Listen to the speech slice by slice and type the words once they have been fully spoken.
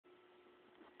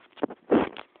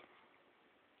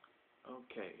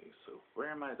Okay, so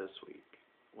where am I this week?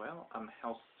 Well, I'm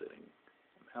house sitting.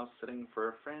 I'm house sitting for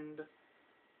a friend,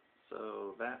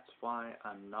 so that's why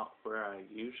I'm not where I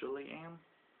usually am,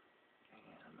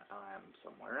 and I'm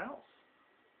somewhere else.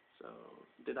 So,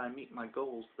 did I meet my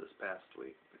goals this past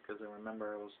week? Because I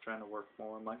remember I was trying to work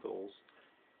more on my goals.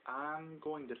 I'm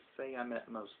going to say I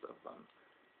met most of them.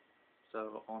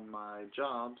 So, on my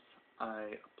jobs,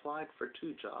 I applied for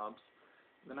 2 jobs,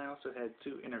 then I also had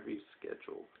 2 interviews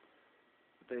scheduled.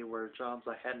 They were jobs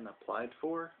I hadn't applied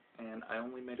for, and I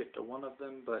only made it to one of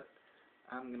them, but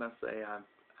I'm going to say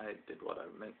I did what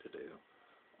I meant to do.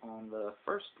 On the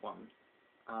first one,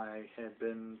 I had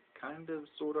been kind of,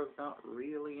 sort of, not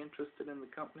really interested in the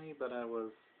company, but I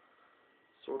was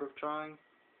sort of trying.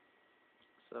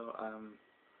 So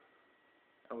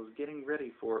I was getting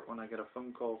ready for it when I got a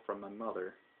phone call from my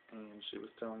mother, and she was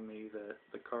telling me that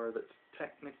the car that's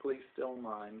technically still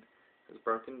mine has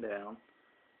broken down,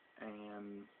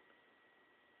 and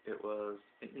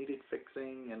it needed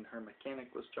fixing, and her mechanic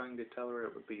was trying to tell her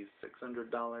it would be $600,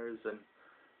 and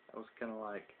I was kind of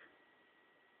like,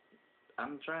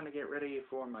 I'm trying to get ready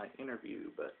for my interview,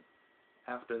 but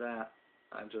after that,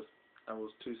 I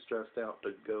was too stressed out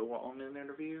to go on an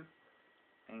interview,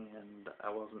 and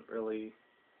I wasn't really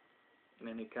in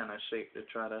any kind of shape to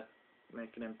try to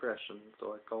make an impression,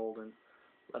 so I called and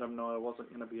let them know I wasn't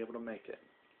going to be able to make it.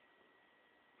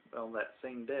 Well, that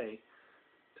same day,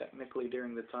 technically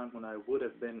during the time when I would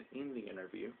have been in the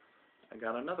interview, I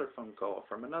got another phone call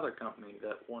from another company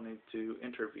that wanted to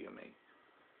interview me.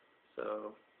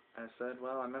 So I said,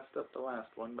 well, I messed up the last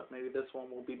one, but maybe this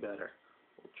one will be better.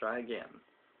 We'll try again.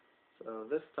 So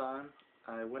this time,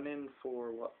 I went in for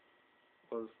what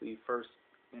was the first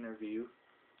interview,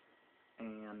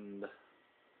 and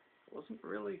I wasn't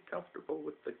really comfortable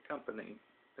with the company,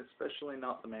 especially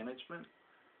not the management.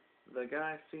 The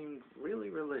guy seemed really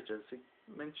religious. He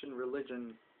mentioned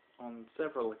religion on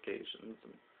several occasions,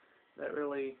 and that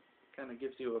really kind of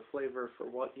gives you a flavor for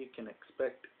what you can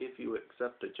expect if you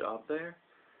accept a job there,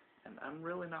 and I'm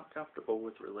really not comfortable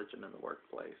with religion in the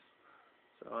workplace.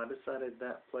 So I decided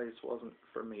that place wasn't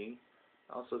for me.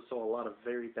 I also saw a lot of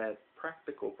very bad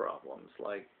practical problems,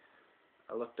 like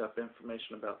I looked up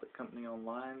information about the company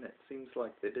online. It seems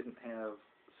like they didn't have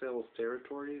sales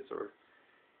territories or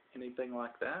anything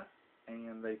like that,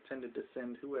 and they tended to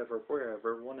send whoever,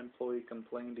 wherever. One employee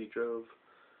complained he drove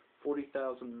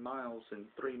 40,000 miles in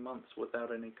 3 months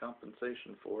without any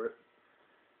compensation for it,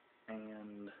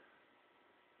 and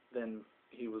then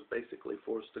he was basically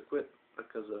forced to quit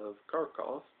because of car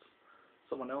costs.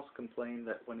 Someone else complained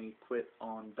that when he quit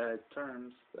on bad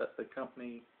terms, that the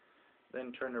company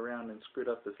then turned around and screwed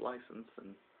up his license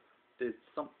and did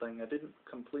something. I didn't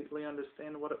completely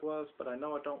understand what it was, but I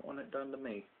know I don't want it done to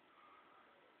me.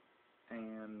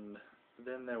 And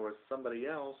then there was somebody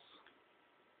else.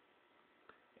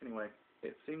 Anyway,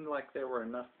 it seemed like there were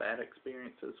enough bad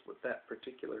experiences with that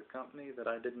particular company that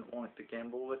I didn't want to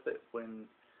gamble with it when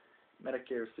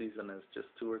Medicare season is just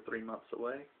 2 or 3 months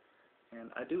away. And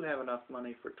I do have enough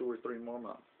money for 2 or 3 more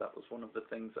months. That was one of the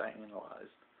things I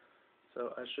analyzed.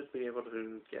 So I should be able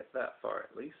to get that far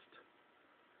at least,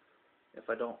 if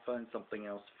I don't find something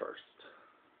else first.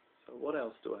 So what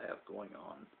else do I have going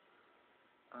on?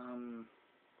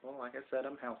 Well, like I said,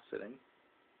 I'm house sitting,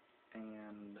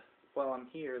 and while I'm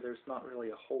here, there's not really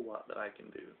a whole lot that I can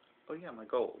do. Oh yeah, my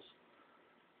goals.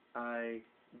 I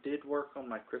did work on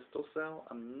my crystal cell.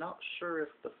 I'm not sure if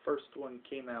the first one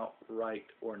came out right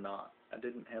or not. I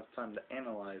didn't have time to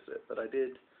analyze it, but I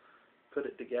did put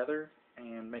it together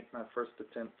and make my first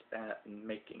attempt at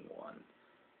making one.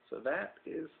 So that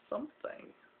is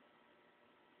something,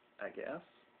 I guess.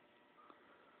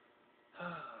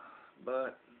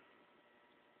 But,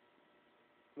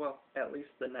 well, at least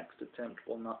the next attempt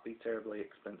will not be terribly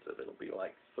expensive. It'll be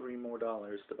like $3 more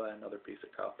to buy another piece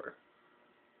of copper.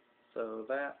 So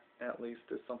that, at least,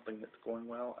 is something that's going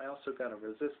well. I also got a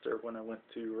resistor when I went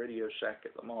to Radio Shack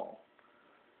at the mall.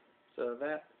 So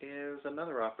that is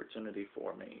another opportunity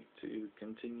for me to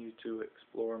continue to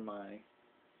explore my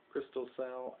crystal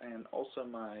cell and also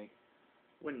my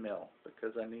windmill,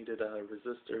 because I needed a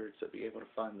resistor to be able to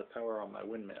find the power on my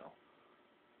windmill.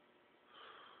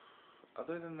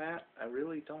 Other than that, I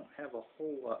really don't have a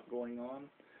whole lot going on.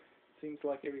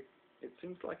 It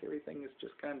seems like everything is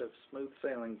just kind of smooth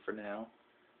sailing for now.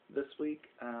 This week,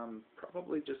 I'm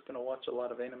probably just going to watch a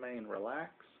lot of anime and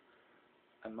relax.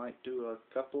 I might do a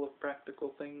couple of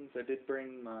practical things. I did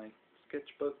bring my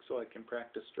sketchbook so I can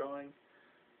practice drawing,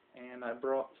 and I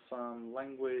brought some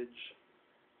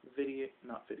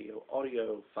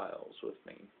audio files with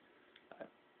me. I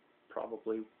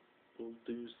probably will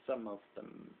do some of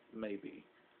them, maybe.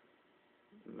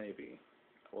 maybe.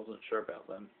 I wasn't sure about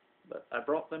them, but I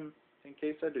brought them in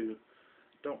case I do.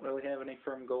 Don't really have any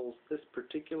firm goals this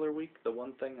particular week. The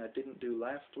one thing I didn't do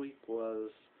last week was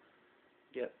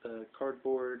get the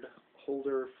cardboard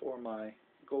holder for my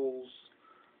goals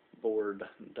board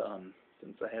done,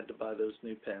 since I had to buy those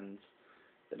new pens.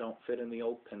 They don't fit in the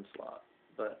old pen slot,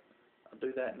 but I'll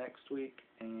do that next week,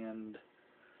 and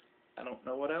I don't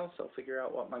know what else. I'll figure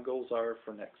out what my goals are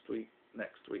for next week.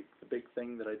 The big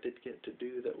thing that I did get to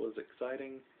do that was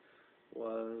exciting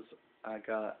was I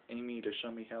got Amy to show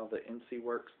me how the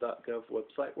ncworks.gov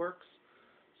website works,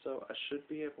 so I should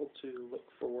be able to look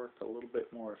for work a little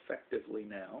bit more effectively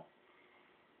now.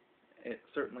 It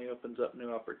certainly opens up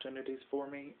new opportunities for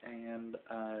me, and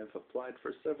I've applied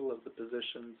for several of the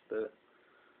positions that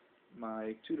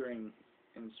my tutoring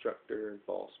instructor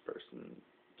boss person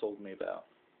told me about.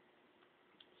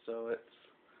 So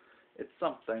it's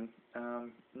something.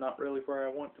 Not really where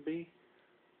I want to be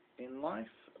in life,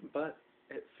 but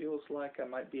it feels like I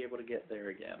might be able to get there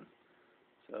again.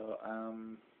 So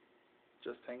I'm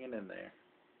just hanging in there.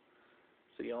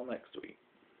 See y'all next week.